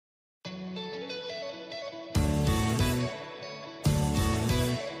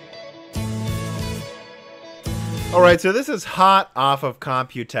All right, so this is hot off of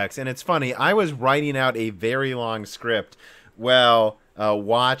Computex, and it's funny. I was writing out a very long script while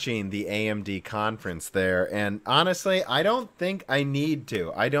watching the AMD conference there, and honestly, I don't think I need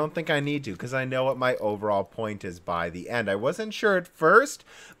to. I don't think I need to because I know what my overall point is by the end. I wasn't sure at first,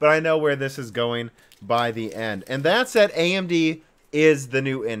 but I know where this is going by the end, and that's that AMD is the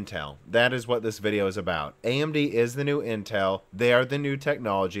new Intel. That is what this video is about. AMD is the new Intel. They are the new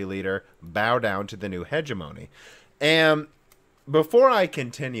technology leader. Bow down to the new hegemony. And before I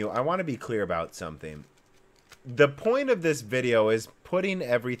continue, I want to be clear about something. The point of this video is putting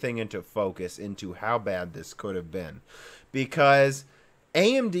everything into focus into how bad this could have been. Because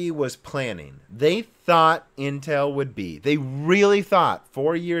AMD was planning. They thought Intel would be. They really thought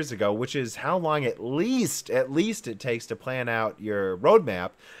 4 years ago, which is how long at least it takes to plan out your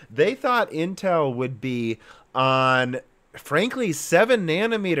roadmap. They thought Intel would be on, frankly, 7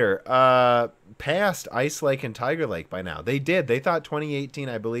 nanometer past Ice Lake and Tiger Lake by now. They did. They thought 2018,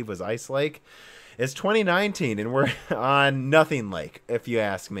 I believe, was Ice Lake. It's 2019, and we're on Nothing Lake, if you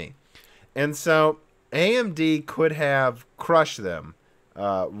ask me. And so AMD could have crushed them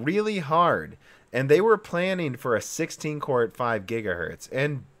really hard. And they were planning for a 16-core at 5 gigahertz.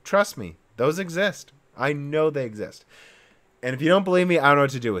 And trust me, those exist. I know they exist. And if you don't believe me, I don't know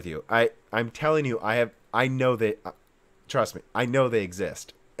what to do with you. I'm telling you, I know they... trust me, I know they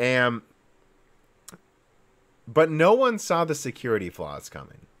exist. But no one saw the security flaws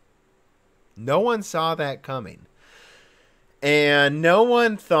coming. No one saw that coming. And no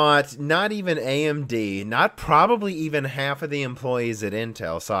one thought, not even AMD, not probably even half of the employees at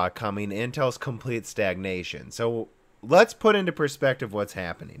Intel saw it coming, Intel's complete stagnation. So let's put into perspective what's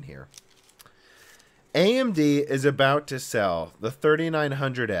happening here. AMD is about to sell the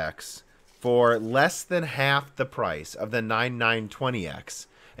 3900X for less than half the price of the 9920X,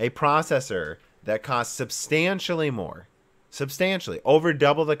 a processor that costs substantially more. Substantially, over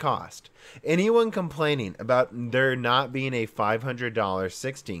double the cost. Anyone complaining about there not being a $500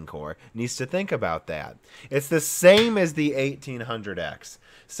 16-core needs to think about that. It's the same as the 1800X.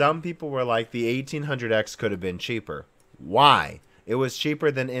 Some people were like, the 1800X could have been cheaper. Why? It was cheaper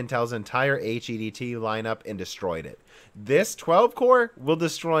than Intel's entire HEDT lineup and destroyed it. This 12-core will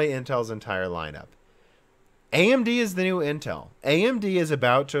destroy Intel's entire lineup. AMD is the new Intel. AMD is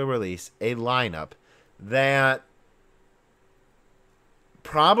about to release a lineup that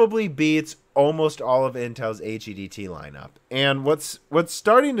probably beats almost all of Intel's HEDT lineup. And what's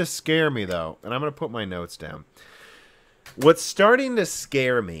starting to scare me, though, and I'm going to put my notes down. What's starting to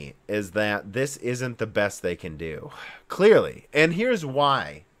scare me is that this isn't the best they can do. Clearly. And here's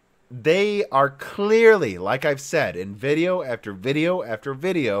why. They are clearly, like I've said, in video after video after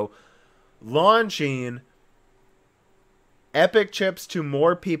video, launching Epic chips to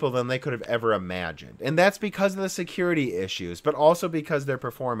more people than they could have ever imagined. And that's because of the security issues, but also because their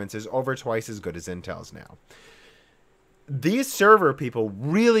performance is over twice as good as Intel's now. These server people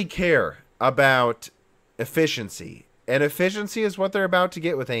really care about efficiency. And efficiency is what they're about to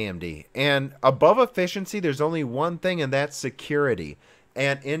get with AMD. And above efficiency, there's only one thing, and that's security.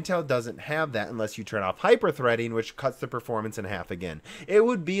 And Intel doesn't have that unless you turn off hyper-threading, which cuts the performance in half again. It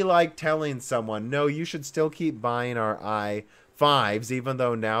would be like telling someone, no, you should still keep buying our i5s, even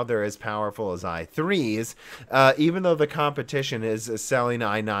though now they're as powerful as i3s, even though the competition is selling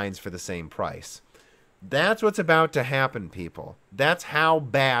i9s for the same price. That's what's about to happen, people. That's how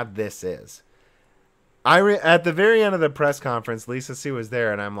bad this is. At the very end of the press conference, Lisa C was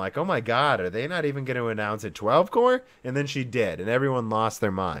there, and I'm like, oh my God, are they not even going to announce a 12-core? And then she did, and everyone lost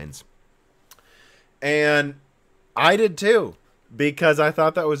their minds. And I did too, because I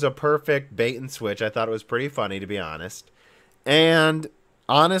thought that was a perfect bait and switch. I thought it was pretty funny, to be honest. And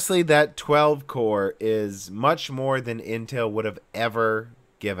honestly, that 12-core is much more than Intel would have ever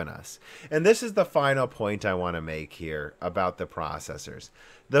given us. And this is the final point I want to make here about the processors.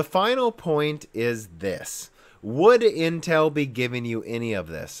 The final point is this. Would Intel be giving you any of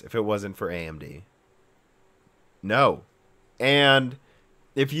this if it wasn't for AMD? No. And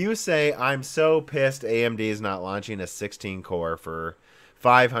if you say, I'm so pissed AMD is not launching a 16-core for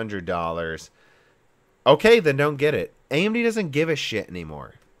 $500, okay, then don't get it. AMD doesn't give a shit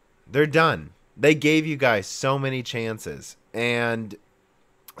anymore. They're done. They gave you guys so many chances. And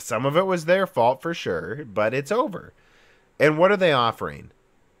some of it was their fault for sure, but it's over. And what are they offering?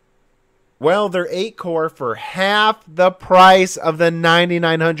 Well, they're 8-core for half the price of the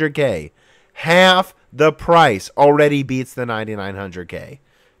 9900K. Half the price already beats the 9900K.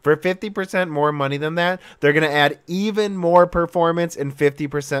 For 50% more money than that, they're going to add even more performance and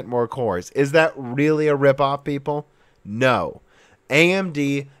 50% more cores. Is that really a ripoff, people? No.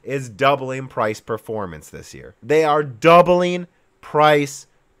 AMD is doubling price performance this year. They are doubling price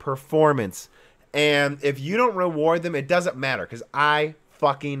performance. And if you don't reward them, it doesn't matter, because I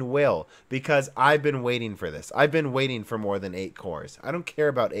fucking will, because I've been waiting for this. I've been waiting for more than 8 cores. I don't care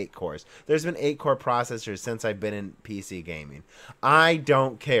about 8 cores. There's been 8-core processors since I've been in PC gaming. I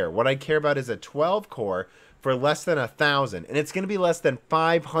don't care. What I care about is a 12-core for less than $1,000, and it's going to be less than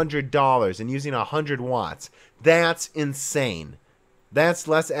 $500 and using 100 watts. That's insane. That's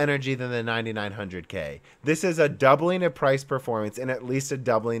less energy than the 9900K. This is a doubling of price performance and at least a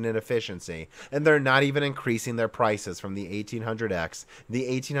doubling in efficiency. And they're not even increasing their prices from the 1800X. The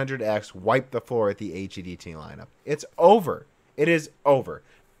 1800X wiped the floor at the HEDT lineup. It's over. It is over.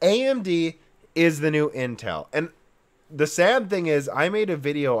 AMD is the new Intel. And the sad thing is, I made a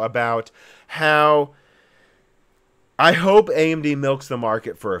video about how I hope AMD milks the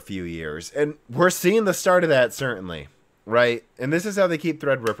market for a few years. And we're seeing the start of that, certainly. Right? And this is how they keep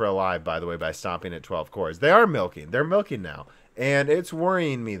Threadripper alive, by the way, by stopping at 12 cores. They are milking. They're milking now. And it's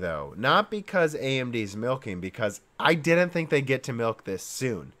worrying me, though. Not because AMD's milking, because I didn't think they'd get to milk this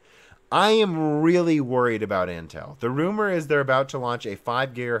soon. I am really worried about Intel. The rumor is they're about to launch a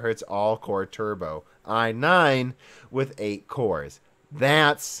 5 GHz all-core turbo i9 with 8 cores.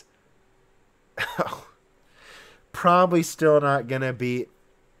 That's probably still not going to beat...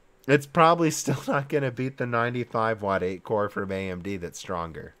 It's probably still not going to beat the 95-watt 8-core from AMD that's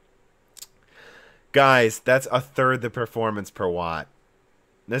stronger. Guys, that's a third the performance per watt.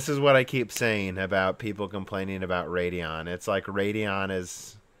 This is what I keep saying about people complaining about Radeon. It's like Radeon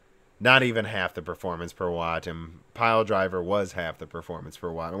is not even half the performance per watt, and Piledriver was half the performance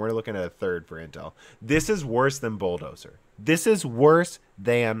per watt, and we're looking at a third for Intel. This is worse than Bulldozer. This is worse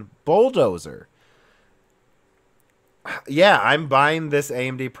than Bulldozer. Yeah, I'm buying this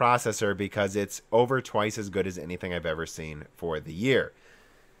AMD processor because it's over twice as good as anything I've ever seen for the year.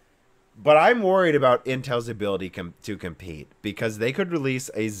 But I'm worried about Intel's ability to compete, because they could release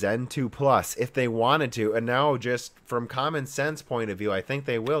a Zen 2 Plus if they wanted to. And now, just from common sense point of view, I think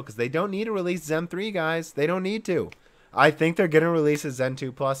they will, because they don't need to release Zen 3, guys. They don't need to. I think they're going to release a Zen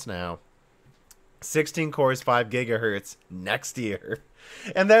 2 Plus now. 16 cores, 5 gigahertz next year.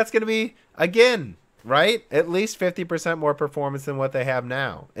 And that's going to be, again... right? At least 50% more performance than what they have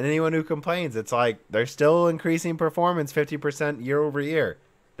now. And anyone who complains, it's like they're still increasing performance 50% year over year.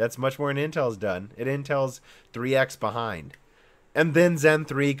 That's much more than Intel's done. And Intel's 3x behind. And then Zen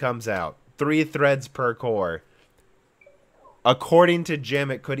 3 comes out. 3 threads per core. According to Jim,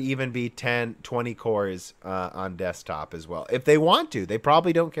 it could even be 10, 20 cores on desktop as well. If they want to. They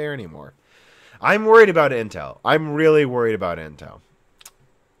probably don't care anymore. I'm worried about Intel. I'm really worried about Intel.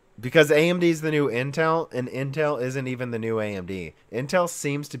 Because AMD is the new Intel, and Intel isn't even the new AMD. Intel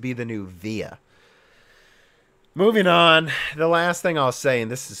seems to be the new VIA. Moving on, the last thing I'll say,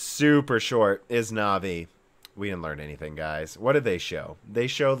 and this is super short, is Navi. We didn't learn anything, guys. What did they show? They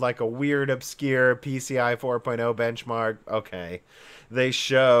showed like a weird, obscure PCI 4.0 benchmark. Okay. They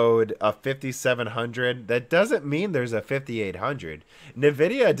showed a 5700. That doesn't mean there's a 5800.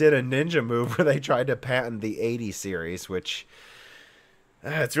 NVIDIA did a ninja move where they tried to patent the 80 series, which...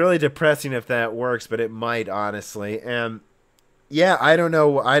 it's really depressing if that works, but it might, honestly. And yeah, I don't know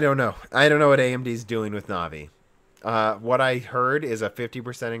what AMD's doing with Navi. What I heard is a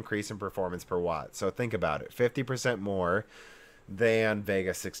 50% increase in performance per watt. So think about it. 50% more than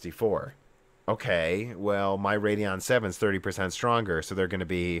Vega 64. Okay, well, my Radeon 7's 30% stronger, so they're going to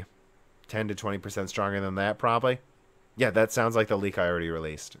be 10 to 20% stronger than that, probably. Yeah, that sounds like the leak I already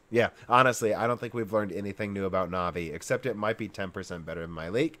released. Yeah, honestly, I don't think we've learned anything new about Navi, except it might be 10% better than my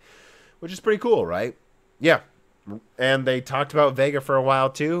leak, which is pretty cool, right? Yeah, and they talked about Vega for a while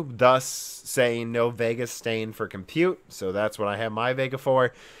too, thus saying no Vega stain for compute, so that's what I have my Vega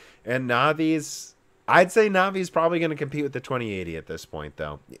for. And Navi's, I'd say Navi's probably going to compete with the 2080 at this point,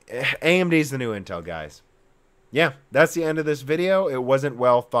 though. AMD's the new Intel, guys. Yeah, that's the end of this video. It wasn't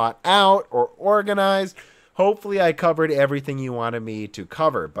well thought out or organized. Hopefully I covered everything you wanted me to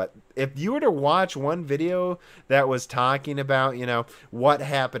cover. But if you were to watch one video that was talking about, you know, what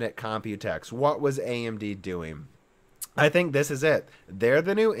happened at Computex, what was AMD doing, I think this is it. They're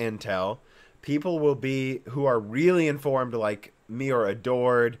the new Intel. People will be, who are really informed like me or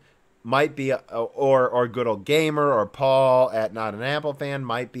Adored, might be, or Good Old Gamer or Paul at Not an Apple Fan,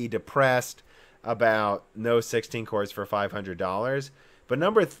 might be depressed about no 16 cores for $500.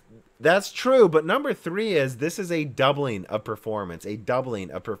 But that's true, but number 3 is this is a doubling of performance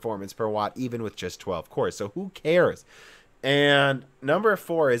per watt, even with just 12 cores. So who cares? And number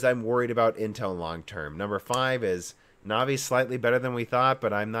 4 is I'm worried about Intel long term. Number 5 is Navi's slightly better than we thought,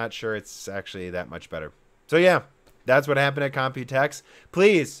 but I'm not sure it's actually that much better. So yeah, That's what happened at Computex.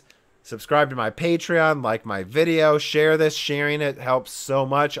 Please subscribe to my Patreon, like my video, share this. Sharing it helps so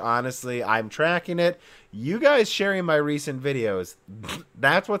much. Honestly, I'm tracking it. You guys sharing my recent videos,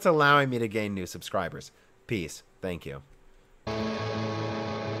 that's what's allowing me to gain new subscribers. Peace. Thank you.